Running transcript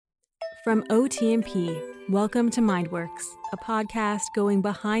From OTMP, welcome to MindWorks, a podcast going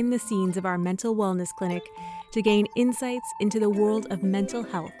behind the scenes of our mental wellness clinic to gain insights into the world of mental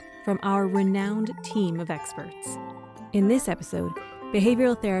health from our renowned team of experts. In this episode,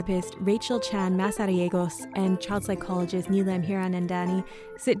 behavioral therapist Chan Mazariegos and child psychologist Neelam Hiranandani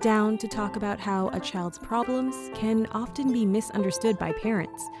sit down to talk about how a child's problems can often be misunderstood by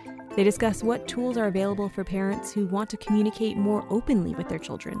parents. They discuss what tools are available for parents who want to communicate more openly with their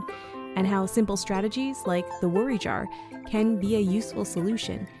children, and how simple strategies like the worry jar can be a useful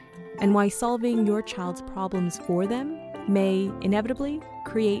solution, and why solving your child's problems for them may inevitably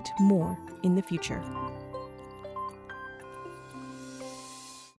create more in the future.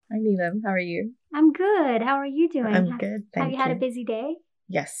 Hi Neelam, how are you? I'm good. How are you doing? I'm good, thank you. Have you had a busy day?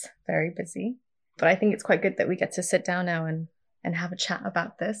 Yes, very busy. But I think it's quite good that we get to sit down now and have a chat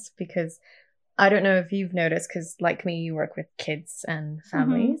about this, because I don't know if you've noticed, because like me, you work with kids and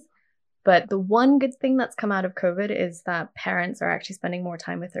families. But the one good thing that's come out of COVID is that parents are actually spending more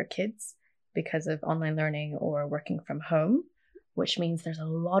time with their kids because of online learning or working from home, which means there's a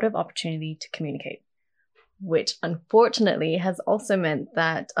lot of opportunity to communicate, which unfortunately has also meant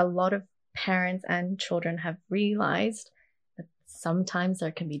that a lot of parents and children have realized that sometimes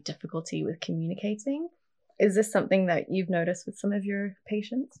there can be difficulty with communicating. Is this something that you've noticed with some of your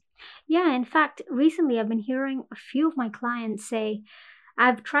patients? Yeah, in fact, recently I've been hearing a few of my clients say,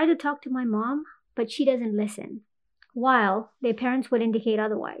 I've tried to talk to my mom, but she doesn't listen, while their parents would indicate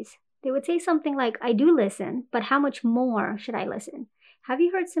otherwise. They would say something like, I do listen, but how much more should I listen? Have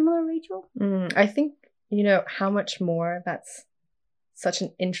you heard similar, Rachel? I think, how much more, that's such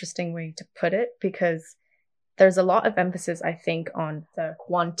an interesting way to put it, because there's a lot of emphasis, I think, on the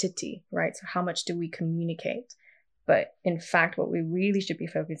quantity, right? So how much do we communicate? But in fact, what we really should be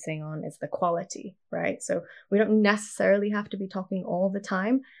focusing on is the quality, right? So we don't necessarily have to be talking all the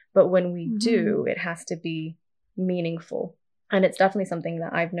time, but when we do, it has to be meaningful. And it's definitely something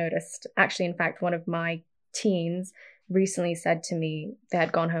that I've noticed. Actually, in fact, one of my teens recently said to me, they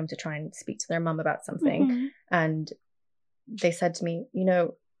had gone home to try and speak to their mum about something. And they said to me,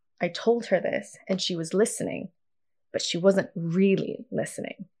 I told her this and she was listening, but she wasn't really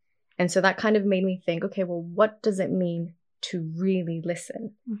listening. And so that kind of made me think, okay, well, what does it mean to really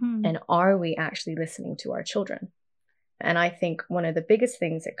listen? And are we actually listening to our children? And I think one of the biggest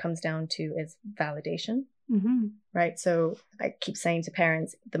things it comes down to is validation, right? So I keep saying to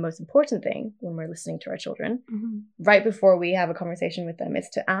parents, the most important thing when we're listening to our children, right before we have a conversation with them, is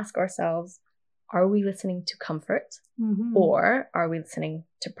to ask ourselves, are we listening to comfort or are we listening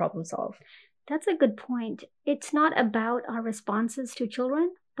to problem solve? That's a good point. It's not about our responses to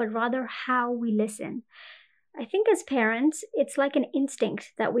children, but rather how we listen. I think as parents, it's like an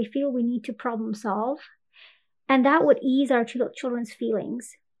instinct that we feel we need to problem solve, and that would ease our children's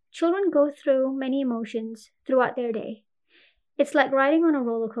feelings. Children go through many emotions throughout their day. It's like riding on a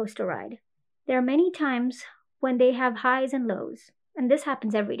roller coaster ride. There are many times when they have highs and lows, and this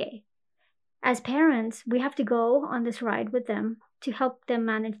happens every day. As parents, we have to go on this ride with them to help them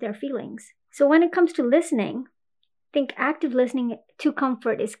manage their feelings. So when it comes to listening, I think active listening to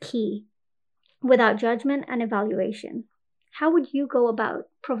comfort is key, without judgment and evaluation. How would you go about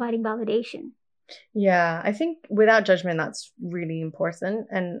providing validation? Yeah, I think without judgment, that's really important.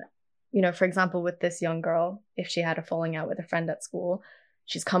 And, for example, with this young girl, if she had a falling out with a friend at school,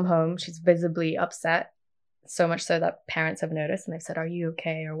 she's come home, she's visibly upset, so much so that parents have noticed and they've said, are you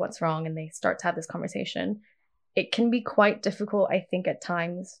okay? Or what's wrong? And they start to have this conversation. It can be quite difficult, I think, at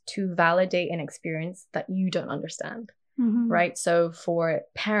times to validate an experience that you don't understand, right? So for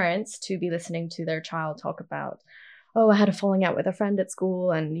parents to be listening to their child talk about, oh, I had a falling out with a friend at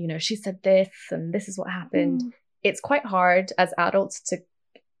school and, she said this and this is what happened. It's quite hard as adults to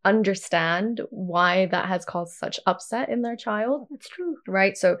understand why that has caused such upset in their child. That's true.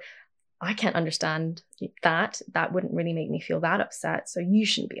 Right? So I can't understand that. That wouldn't really make me feel that upset. So you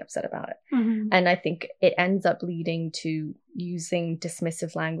shouldn't be upset about it. And I think it ends up leading to using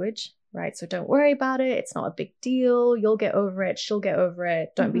dismissive language, right? So don't worry about it. It's not a big deal. You'll get over it. She'll get over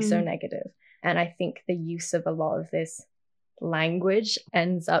it. Don't be so negative. And I think the use of a lot of this language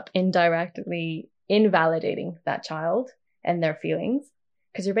ends up indirectly invalidating that child and their feelings,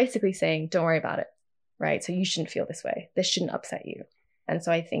 because you're basically saying, don't worry about it, right? So you shouldn't feel this way. This shouldn't upset you. And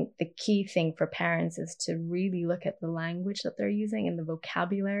so I think the key thing for parents is to really look at the language that they're using and the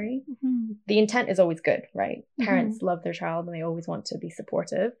vocabulary. The intent is always good, right? Parents love their child and they always want to be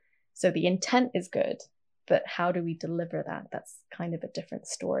supportive. So the intent is good, but how do we deliver that? That's kind of a different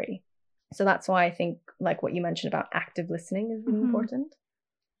story. So that's why I think, like what you mentioned about active listening is really important.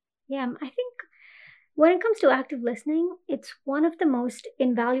 Yeah, I think When it comes to active listening, it's one of the most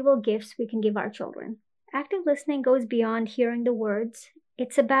invaluable gifts we can give our children. Active listening goes beyond hearing the words.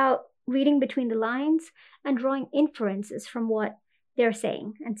 It's about reading between the lines and drawing inferences from what they're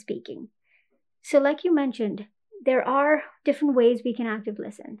saying and speaking. So like you mentioned, there are different ways we can active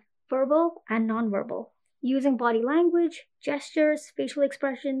listen, verbal and nonverbal, using body language, gestures, facial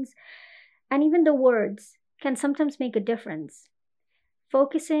expressions, and even the words can sometimes make a difference.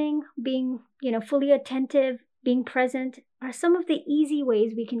 Focusing, being, fully attentive, being present are some of the easy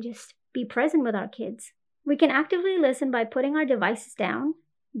ways we can just be present with our kids. We can actively listen by putting our devices down,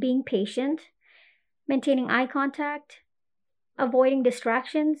 being patient, maintaining eye contact, avoiding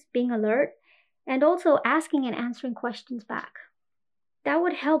distractions, being alert, and also asking and answering questions back. That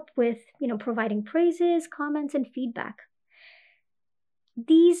would help with, providing praises, comments, and feedback.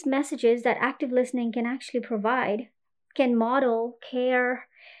 These messages that active listening can actually provide can model care,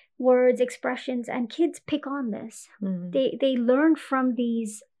 words, expressions, and kids pick on this. They learn from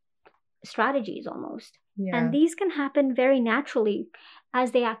these strategies almost. Yeah. And these can happen very naturally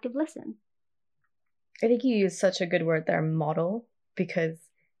as they active listen. I think you use such a good word there, model, because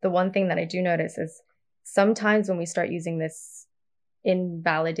the one thing that I do notice is sometimes when we start using this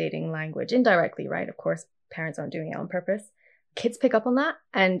invalidating language, indirectly, right? Of course, parents aren't doing it on purpose. Kids pick up on that.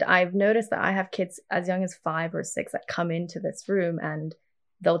 And I've noticed that I have kids as young as 5 or 6 that come into this room and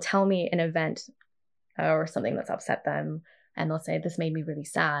they'll tell me an event or something that's upset them. And they'll say, this made me really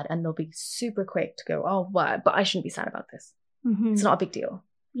sad. And they'll be super quick to go, oh, what? But I shouldn't be sad about this. It's not a big deal.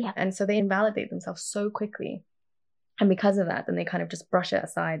 Yeah. And so they invalidate themselves so quickly. And because of that, then they kind of just brush it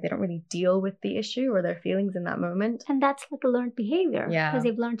aside. They don't really deal with the issue or their feelings in that moment. And that's like a learned behavior. Yeah. Because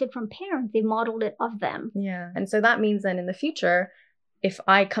they've learned it from parents. They've modeled it of them. Yeah. And so that means then in the future, if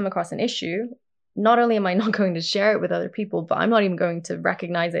I come across an issue, not only am I not going to share it with other people, but I'm not even going to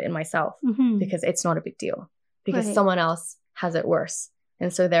recognize it in myself because it's not a big deal. Because someone else has it worse.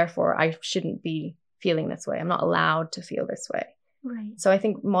 And so therefore, I shouldn't be feeling this way. I'm not allowed to feel this way. Right. So I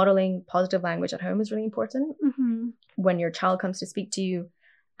think modeling positive language at home is really important. When your child comes to speak to you,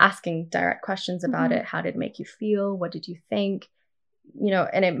 asking direct questions about it. How did it make you feel? What did you think?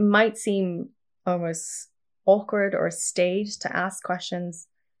 And it might seem almost awkward or staged to ask questions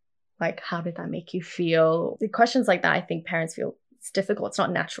like, how did that make you feel? The questions like that, I think parents feel it's difficult. It's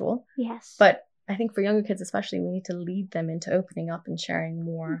not natural. Yes. But I think for younger kids especially, we need to lead them into opening up and sharing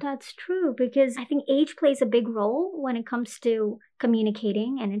more. That's true, because I think age plays a big role when it comes to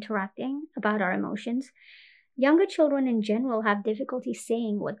communicating and interacting about our emotions. Younger children in general have difficulty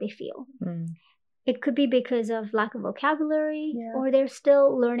saying what they feel. It could be because of lack of vocabulary or they're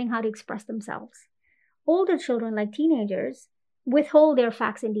still learning how to express themselves. Older children, like teenagers, withhold their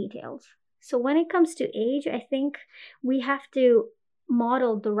facts and details. So when it comes to age, I think we have to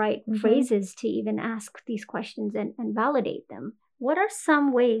model the right phrases to even ask these questions and validate them. What are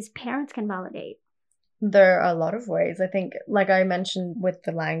some ways parents can validate? There are a lot of ways. I think, like I mentioned with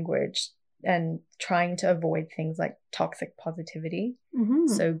the language and trying to avoid things like toxic positivity.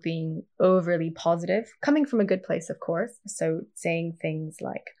 So being overly positive, coming from a good place, of course. So saying things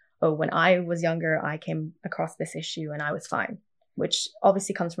like, oh, when I was younger, I came across this issue and I was fine, which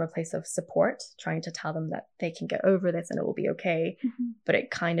obviously comes from a place of support, trying to tell them that they can get over this and it will be okay. But it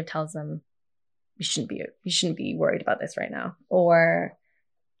kind of tells them you shouldn't be worried about this right now. Or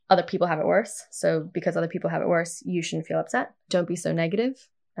other people have it worse. So because other people have it worse, you shouldn't feel upset. Don't be so negative.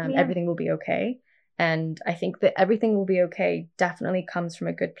 Everything will be okay. And I think that everything will be okay definitely comes from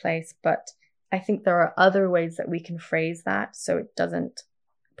a good place. But I think there are other ways that we can phrase that so it doesn't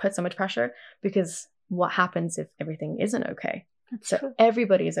put so much pressure. Because what happens if everything isn't okay? That's so true.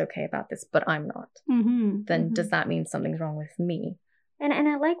 Everybody is okay about this, but I'm not. Then does that mean something's wrong with me? And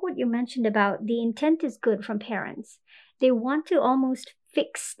I like what you mentioned about the intent is good from parents. They want to almost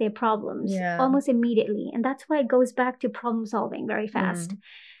fix their problems almost immediately. And that's why it goes back to problem solving very fast.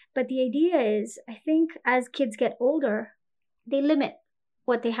 But the idea is, I think as kids get older, they limit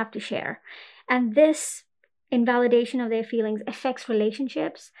what they have to share. And this invalidation of their feelings affects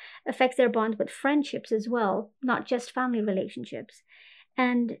relationships, affects their bonds with friendships as well, not just family relationships.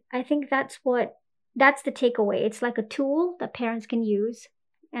 And I think that's the takeaway. It's like a tool that parents can use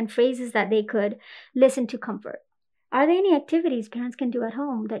and phrases that they could listen to comfort. Are there any activities parents can do at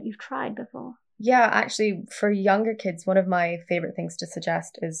home that you've tried before? Yeah, actually, for younger kids, one of my favorite things to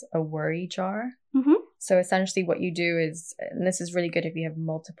suggest is a worry jar. So essentially what you do is, and this is really good if you have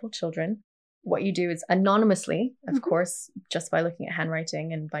multiple children, what you do is anonymously, of course, just by looking at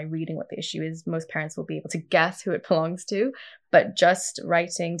handwriting and by reading what the issue is, most parents will be able to guess who it belongs to, but just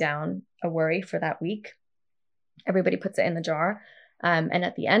writing down a worry for that week. Everybody puts it in the jar. And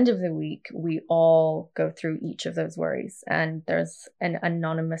at the end of the week, we all go through each of those worries, and there's an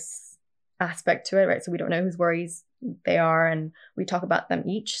anonymous aspect to it, right? So we don't know whose worries they are, and we talk about them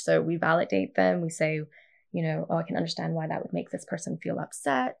each. So we validate them. We say, oh, I can understand why that would make this person feel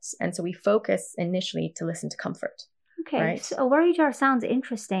upset. And so we focus initially to listen to comfort. Okay, right? So a worry jar sounds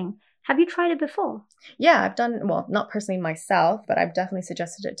interesting. Have you tried it before? Yeah, I've done, well, not personally myself, but I've definitely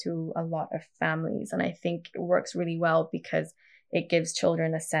suggested it to a lot of families. And I think it works really well because it gives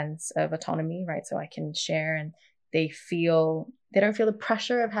children a sense of autonomy, right? So I can share, and they don't feel the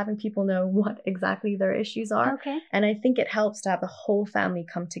pressure of having people know what exactly their issues are. Okay. And I think it helps to have the whole family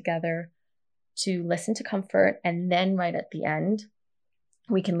come together to listen to comfort. And then right at the end,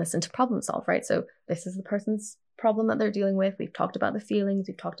 we can listen to problem solve, right? So this is the person's problem that they're dealing with. We've talked about the feelings.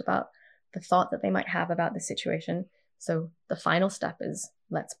 We've talked about the thought that they might have about the situation. So the final step is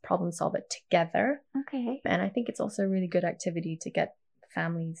let's problem solve it together. Okay. And I think it's also a really good activity to get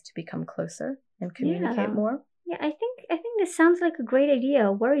families to become closer and communicate more. Yeah, I think this sounds like a great idea,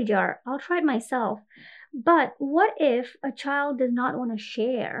 a worry jar. I'll try it myself. But what if a child does not want to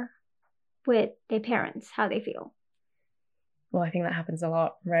share with their parents how they feel? Well, I think that happens a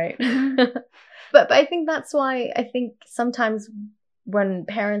lot, right? Mm-hmm. But I think that's why I think sometimes when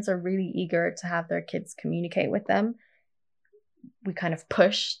parents are really eager to have their kids communicate with them, we kind of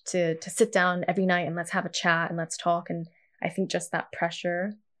push to sit down every night and let's have a chat and let's talk. And I think just that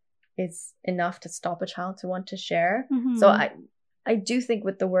pressure is enough to stop a child to want to share. Mm-hmm. So I do think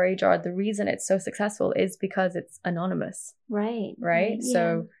with the worry jar, the reason it's so successful is because it's anonymous. Right.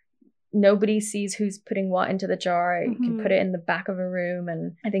 So nobody sees who's putting what into the jar. You can put it in the back of a room.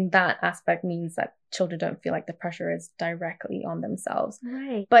 And I think that aspect means that children don't feel like the pressure is directly on themselves.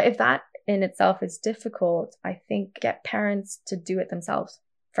 Right. But if that in itself is difficult, I think get parents to do it themselves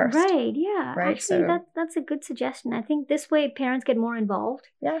first. Right. Yeah. Right. Actually, that's a good suggestion. I think this way parents get more involved.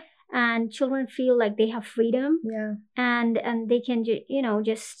 Yeah. And children feel like they have freedom. Yeah. And they can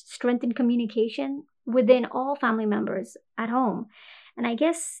just strengthen communication within all family members at home. And I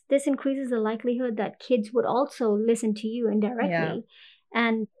guess this increases the likelihood that kids would also listen to you indirectly. Yeah.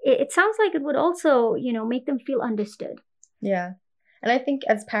 And it sounds like it would also, make them feel understood. Yeah. And I think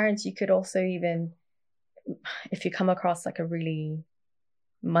as parents, you could also even, if you come across like a really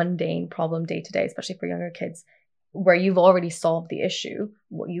mundane problem day to day, especially for younger kids, where you've already solved the issue,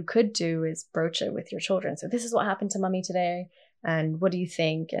 what you could do is broach it with your children. So this is what happened to mommy today. And what do you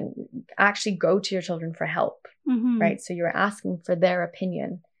think? And actually go to your children for help, right? So you're asking for their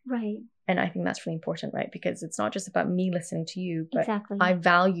opinion. Right. And I think that's really important, right? Because it's not just about me listening to you, but exactly. I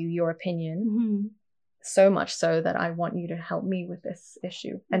value your opinion so much so that I want you to help me with this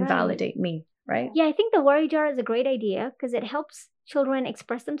issue and validate me, right? Yeah, I think the worry jar is a great idea because it helps children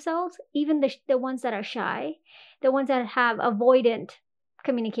express themselves, even the ones that are shy, the ones that have avoidant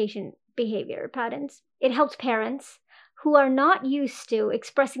communication behavior patterns. It helps parents who are not used to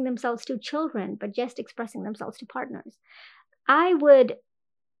expressing themselves to children, but just expressing themselves to partners. I would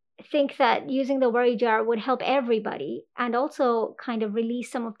think that using the worry jar would help everybody and also kind of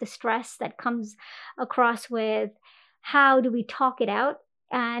release some of the stress that comes across with how do we talk it out.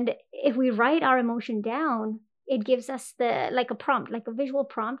 And if we write our emotion down, it gives us a prompt, like a visual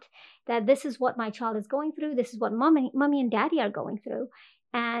prompt that this is what my child is going through. This is what mommy and daddy are going through.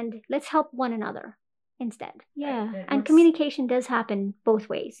 And let's help one another instead. Yeah. And communication does happen both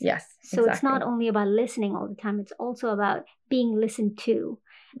ways. Yes. So It's not only about listening all the time. It's also about being listened to.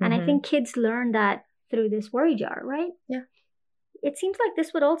 And I think kids learn that through this worry jar, right? Yeah. It seems like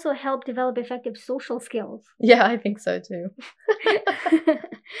this would also help develop effective social skills. Yeah, I think so too.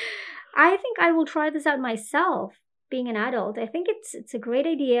 I think I will try this out myself, being an adult. I think it's a great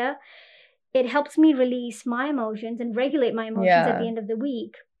idea. It helps me release my emotions and regulate my emotions at the end of the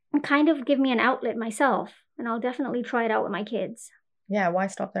week and kind of give me an outlet myself. And I'll definitely try it out with my kids. Yeah, why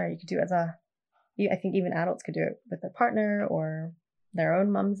stop there? You could do it I think even adults could do it with their partner or their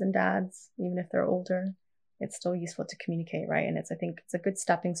own mums and dads, even if they're older. It's still useful to communicate, right? And I think it's a good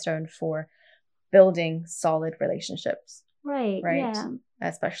stepping stone for building solid relationships. Right. Yeah.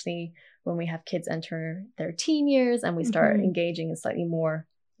 Especially when we have kids enter their teen years and we start engaging in slightly more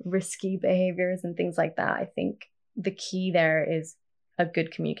risky behaviors and things like that. I think the key there is a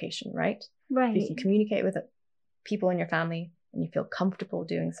good communication, right? Right. If you can communicate with people in your family and you feel comfortable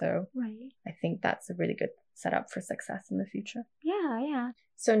doing so, right, I think that's a really good setup for success in the future. Yeah.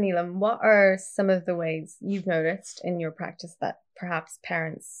 So Neelam, what are some of the ways you've noticed in your practice that perhaps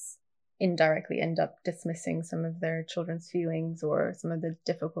parents indirectly end up dismissing some of their children's feelings or some of the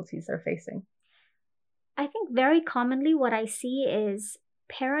difficulties they're facing? I think very commonly what I see is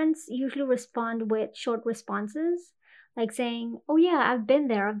parents usually respond with short responses, Like saying, oh yeah, I've been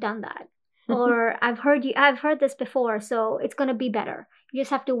there, I've done that. Or I've heard this before, so it's going to be better. You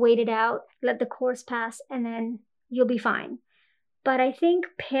just have to wait it out, let the course pass, and then you'll be fine. But I think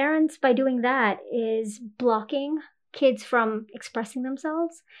parents, by doing that, is blocking kids from expressing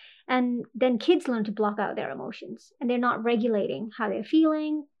themselves. And then kids learn to block out their emotions, and they're not regulating how they're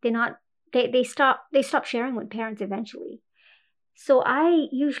feeling. They stop sharing with parents eventually. So I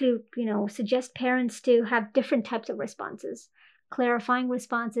usually, suggest parents to have different types of responses, clarifying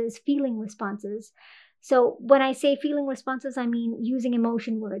responses, feeling responses. So when I say feeling responses, I mean using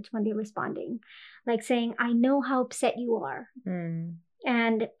emotion words when they're responding, like saying, I know how upset you are,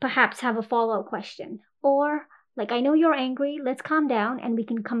 and perhaps have a follow-up question. Or like, I know you're angry, let's calm down and we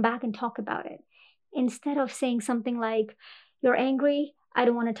can come back and talk about it. Instead of saying something like, you're angry, I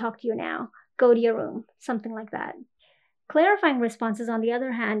don't want to talk to you now, go to your room, something like that. Clarifying responses, on the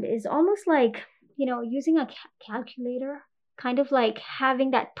other hand, is almost like, using a calculator, kind of like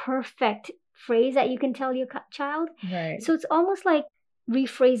having that perfect phrase that you can tell your child. Right. So it's almost like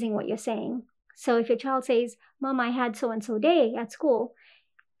rephrasing what you're saying. So if your child says, Mom, I had so-and-so day at school,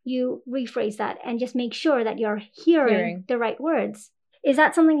 you rephrase that and just make sure that you're hearing the right words. Is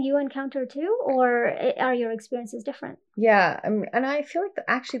that something you encounter too, or are your experiences different? Yeah, and I feel like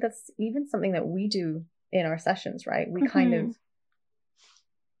actually that's even something that we do in our sessions, right? We kind of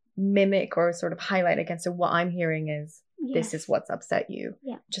mimic or sort of highlight against it. What I'm hearing is, this is what's upset you.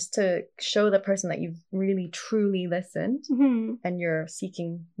 Yeah. Just to show the person that you've really truly listened and you're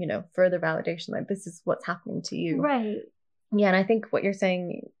seeking, further validation, like this is what's happening to you. Right. Yeah, and I think what you're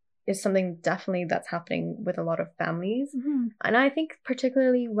saying is something definitely that's happening with a lot of families. And I think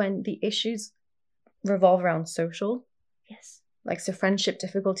particularly when the issues revolve around social. Yes. Like, so friendship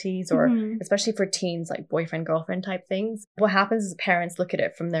difficulties, or especially for teens, like boyfriend, girlfriend type things. What happens is parents look at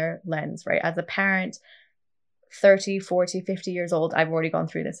it from their lens, right? As a parent, 30, 40, 50 years old, I've already gone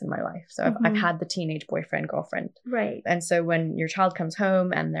through this in my life. So I've had the teenage boyfriend, girlfriend. Right. And so when your child comes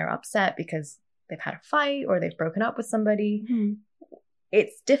home and they're upset because they've had a fight or they've broken up with somebody,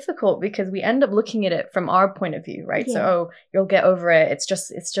 it's difficult because we end up looking at it from our point of view, right? Yeah. So, you'll get over it. It's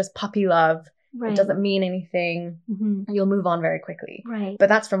just puppy love. Right. It doesn't mean anything. You'll move on very quickly. Right. But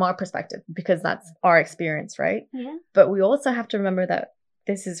that's from our perspective because that's our experience, right? Yeah. But we also have to remember that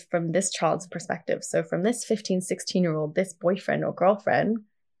this is from this child's perspective. So from this 15, 16-year-old, this boyfriend or girlfriend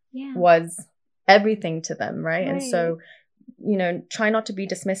was everything to them, right? And so, try not to be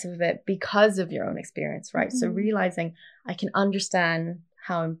dismissive of it because of your own experience, right? So realizing, I can understand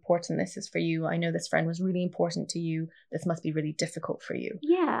how important this is for you. I know this friend was really important to you. This must be really difficult for you.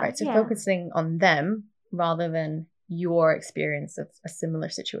 Yeah. Right. So focusing on them rather than your experience of a similar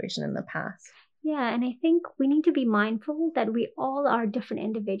situation in the past. Yeah. And I think we need to be mindful that we all are different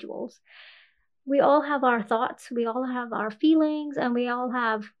individuals. We all have our thoughts, we all have our feelings, and we all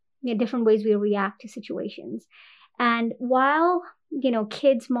have different ways we react to situations. And while,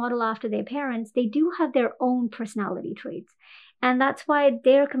 kids model after their parents, they do have their own personality traits. And that's why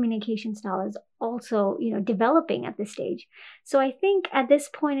their communication style is also, developing at this stage. So I think at this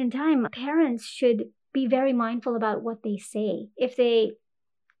point in time, parents should be very mindful about what they say. If they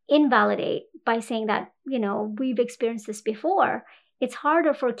invalidate by saying that, we've experienced this before, it's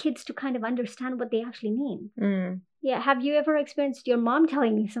harder for kids to kind of understand what they actually mean. Yeah. Have you ever experienced your mom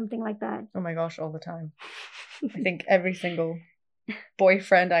telling you something like that? Oh my gosh, all the time. I think every single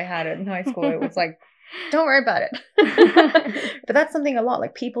boyfriend I had in high school, it was like, don't worry about it. But that's something a lot,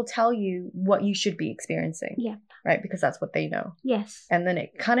 like people tell you what you should be experiencing. Yeah. Right? Because that's what they know. Yes. And then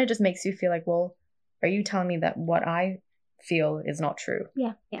it kind of just makes you feel like, well, are you telling me that what I feel is not true?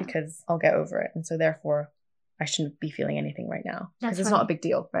 Yeah. Because I'll get over it. And so therefore, I shouldn't be feeling anything right now. Because it's not a big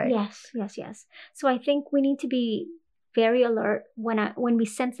deal, right? Yes. So I think we need to be very alert when we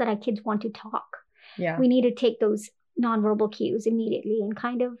sense that our kids want to talk. Yeah. We need to take those nonverbal cues immediately and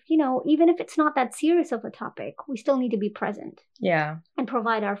kind of, even if it's not that serious of a topic, we still need to be present. Yeah. And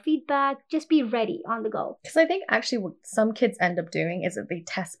provide our feedback. Just be ready on the go. Because I think actually what some kids end up doing is that they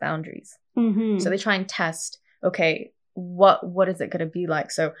test boundaries. So they try and test, okay, what is it going to be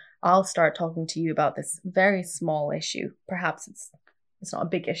like? So I'll start talking to you about this very small issue. Perhaps it's not a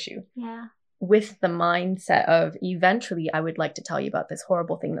big issue. Yeah. With the mindset of eventually I would like to tell you about this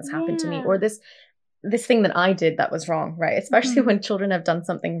horrible thing that's happened to me, or this thing that I did that was wrong, right? Especially when children have done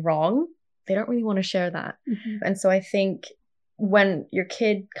something wrong, they don't really want to share that. And so I think when your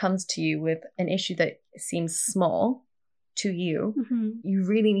kid comes to you with an issue that seems small to you, you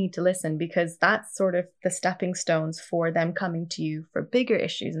really need to listen, because that's sort of the stepping stones for them coming to you for bigger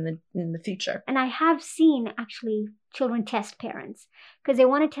issues in the future. And I have seen actually children test parents because they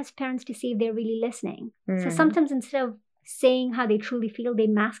want to test parents to see if they're really listening. So sometimes instead of saying how they truly feel. They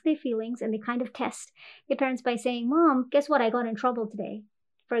mask their feelings and they kind of test their parents by saying, Mom, guess what? I got in trouble today,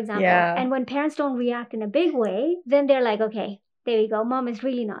 for example. Yeah. And when parents don't react in a big way, then they're like, okay, there you go. Mom is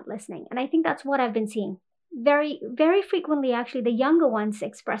really not listening. And I think that's what I've been seeing. Very, very frequently, actually, the younger ones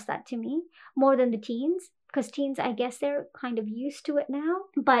express that to me more than the teens. Because teens, I guess they're kind of used to it now.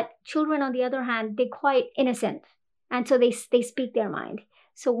 But children, on the other hand, they're quite innocent. And so they speak their mind.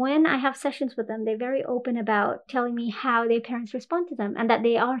 So when I have sessions with them, they're very open about telling me how their parents respond to them and that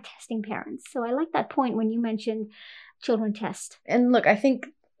they are testing parents. So I like that point when you mentioned children test. And look, I think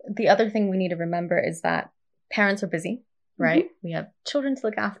the other thing we need to remember is that parents are busy, right? Mm-hmm. We have children to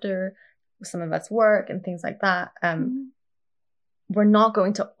look after. Some of us work and things like that. We're not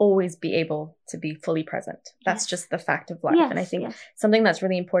going to always be able to be fully present. That's just the fact of life. And I think something that's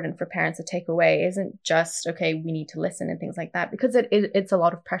really important for parents to take away isn't just, okay, we need to listen and things like that, because it's a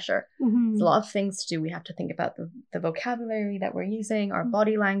lot of pressure. It's a lot of things to do. We have to think about the vocabulary that we're using, our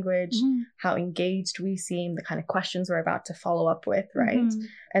body language, how engaged we seem, the kind of questions we're about to follow up with, right?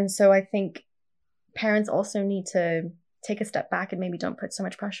 And so I think parents also need to take a step back and maybe don't put so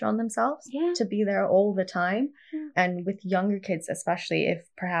much pressure on themselves to be there all the time. And with younger kids, especially, if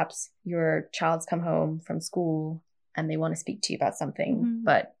perhaps your child's come home from school and they want to speak to you about something,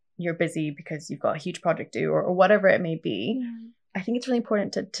 but you're busy because you've got a huge project due or whatever it may be, I think it's really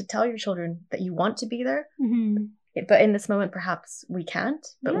important to tell your children that you want to be there. But in this moment, perhaps we can't,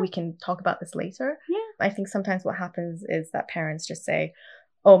 but we can talk about this later. I think sometimes what happens is that parents just say,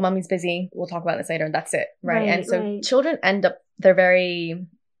 oh, mommy's busy, we'll talk about this later, and that's it, right? And so children they're very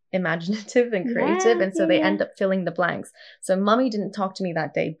imaginative and creative, and so they end up filling the blanks. So mommy didn't talk to me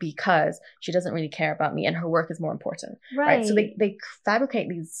that day because she doesn't really care about me and her work is more important, right? So they fabricate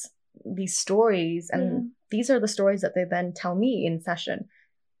these stories, and these are the stories that they then tell me in session.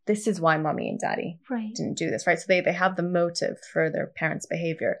 This is why mommy and daddy didn't do this, right? So they have the motive for their parents'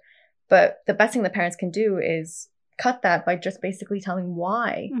 behavior. But the best thing the parents can do is cut that by just basically telling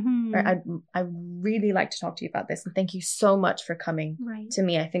why. Right? I really like to talk to you about this, and thank you so much for coming to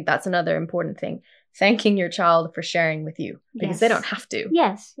me. I think that's another important thing. Thanking your child for sharing with you, because they don't have to.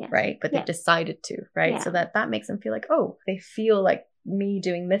 Right? But they've decided to, right? So that makes them feel like, oh, they feel like me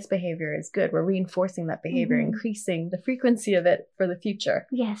doing this behavior is good. We're reinforcing that behavior, increasing the frequency of it for the future.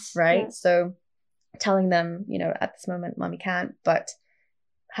 Right? So telling them, at this moment, mommy can't, but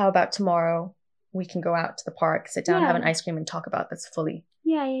how about tomorrow? We can go out to the park, sit down, have an ice cream, and talk about this fully.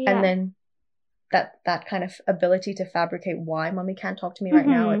 And then that kind of ability to fabricate why mommy can't talk to me right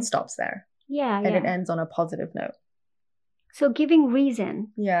now, it stops there. And it ends on a positive note. So giving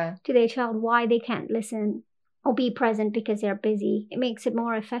reason to their child why they can't listen or be present because they're busy, it makes it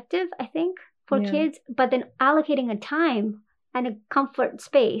more effective, I think, for kids. But then allocating a time and a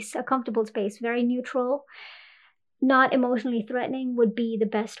comfortable space, very neutral, not emotionally threatening, would be the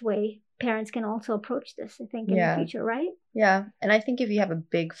best way parents can also approach this, I think, in the future, right? And I think if you have a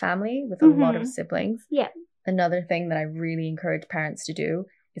big family with a lot of siblings, another thing that I really encourage parents to do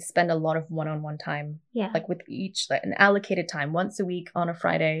is spend a lot of one-on-one time, like with each, like an allocated time. Once a week on a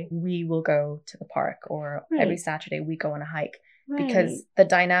Friday, we will go to the park, or every Saturday we go on a hike, because the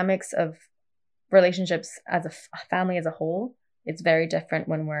dynamics of relationships as a family as a whole, it's very different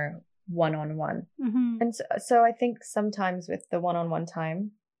when we're one-on-one. And so I think sometimes with the one-on-one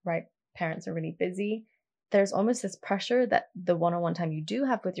time, right, parents are really busy. There's almost this pressure that the one-on-one time you do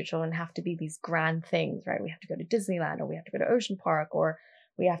have with your children have to be these grand things, right? We have to go to Disneyland, or we have to go to Ocean Park, or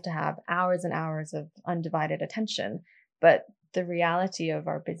we have to have hours and hours of undivided attention. But the reality of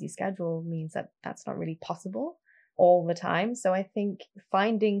our busy schedule means that that's not really possible all the time. So I think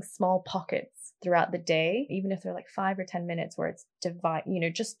finding small pockets throughout the day, even if they're like 5 or 10 minutes where it's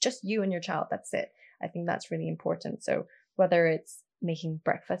just you and your child, that's it. I think that's really important. So whether it's making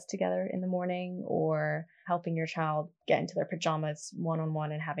breakfast together in the morning, or helping your child get into their pajamas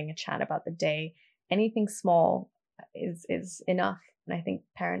one-on-one and having a chat about the day, anything small is enough. And I think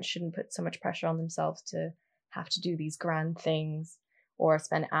parents shouldn't put so much pressure on themselves to have to do these grand things or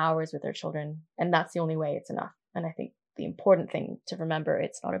spend hours with their children. And that's the only way it's enough. And I think the important thing to remember,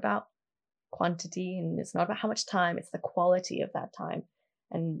 it's not about quantity and it's not about how much time, it's the quality of that time.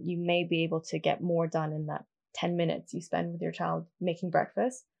 And you may be able to get more done in that 10 minutes you spend with your child making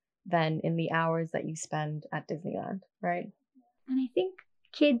breakfast than in the hours that you spend at Disneyland, right? And I think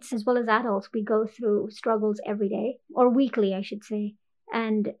kids as well as adults, we go through struggles every day, or weekly, I should say.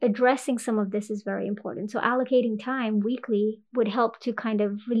 And addressing some of this is very important. So allocating time weekly would help to kind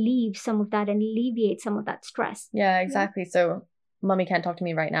of relieve some of that and alleviate some of that stress. Yeah, exactly. So mommy can't talk to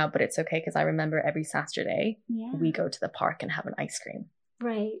me right now, but it's okay because I remember every Saturday we go to the park and have an ice cream.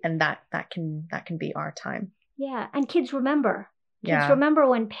 Right. And that can be our time. Yeah. And kids remember. Kids Yeah. remember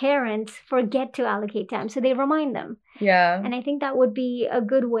when parents forget to allocate time. So they remind them. Yeah. And I think that would be a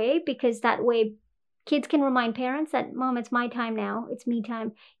good way, because that way kids can remind parents that, Mom, it's my time now. It's me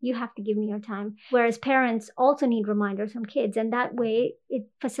time. You have to give me your time. Whereas parents also need reminders from kids. And that way it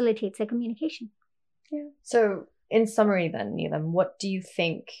facilitates their communication. Yeah. So in summary then, Neelam, what do you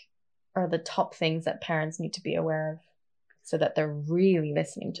think are the top things that parents need to be aware of so that they're really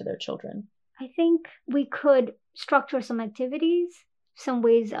listening to their children? I think we could structure some activities, some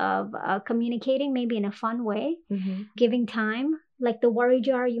ways of communicating, maybe in a fun way, giving time, like the worry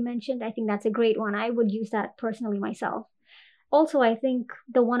jar you mentioned. I think that's a great one. I would use that personally myself. Also, I think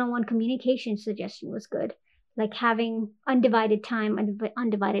the one-on-one communication suggestion was good, like having undivided time and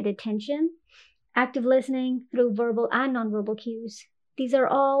undivided attention, active listening through verbal and nonverbal cues. These are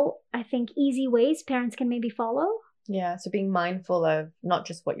all, I think, easy ways parents can maybe follow. Yeah, so being mindful of not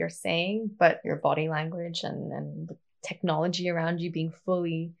just what you're saying, but your body language and the technology around you, being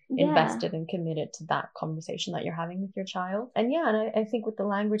fully invested and committed to that conversation that you're having with your child. And I think with the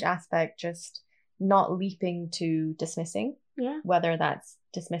language aspect, just not leaping to dismissing, whether that's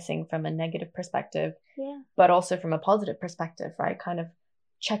dismissing from a negative perspective, but also from a positive perspective, right? Kind of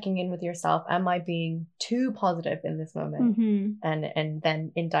checking in with yourself. Am I being too positive in this moment? And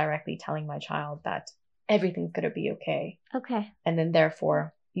then indirectly telling my child that everything's going to be okay. Okay. And then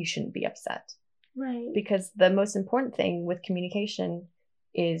therefore you shouldn't be upset. Right. Because the most important thing with communication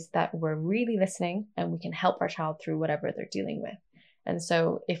is that we're really listening and we can help our child through whatever they're dealing with. And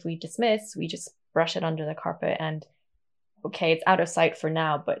so if we dismiss, we just brush it under the carpet and okay, it's out of sight for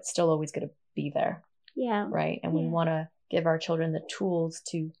now, but it's still always going to be there. Yeah. Right. And we want to give our children the tools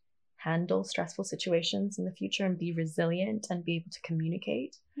to handle stressful situations in the future and be resilient and be able to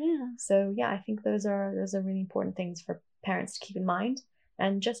communicate. Yeah. So I think those are really important things for parents to keep in mind.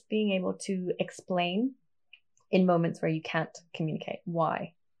 And just being able to explain in moments where you can't communicate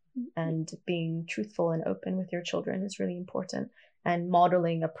why. And being truthful and open with your children is really important. And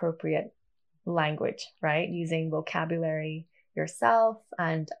modeling appropriate language, right? Using vocabulary yourself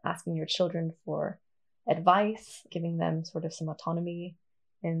and asking your children for advice, giving them sort of some autonomy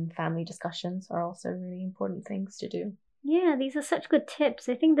in family discussions are also really important things to do. Yeah, these are such good tips.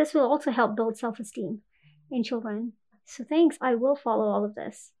 I think this will also help build self-esteem in children. So thanks. I will follow all of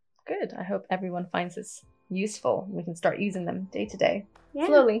this. Good. I hope everyone finds this useful. We can start using them day to day,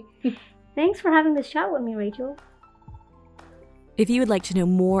 slowly. Thanks for having this chat with me, Rachel. If you would like to know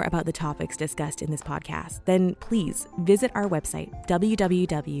more about the topics discussed in this podcast, then please visit our website,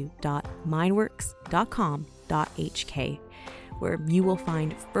 www.mindworks.com.hk, where you will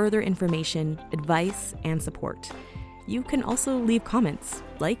find further information, advice, and support. You can also leave comments,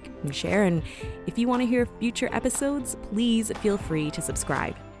 like and share, and if you want to hear future episodes, please feel free to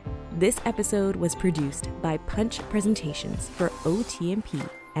subscribe. This episode was produced by Punch Presentations for OTMP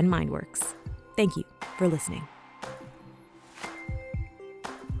and Mindworks. Thank you for listening.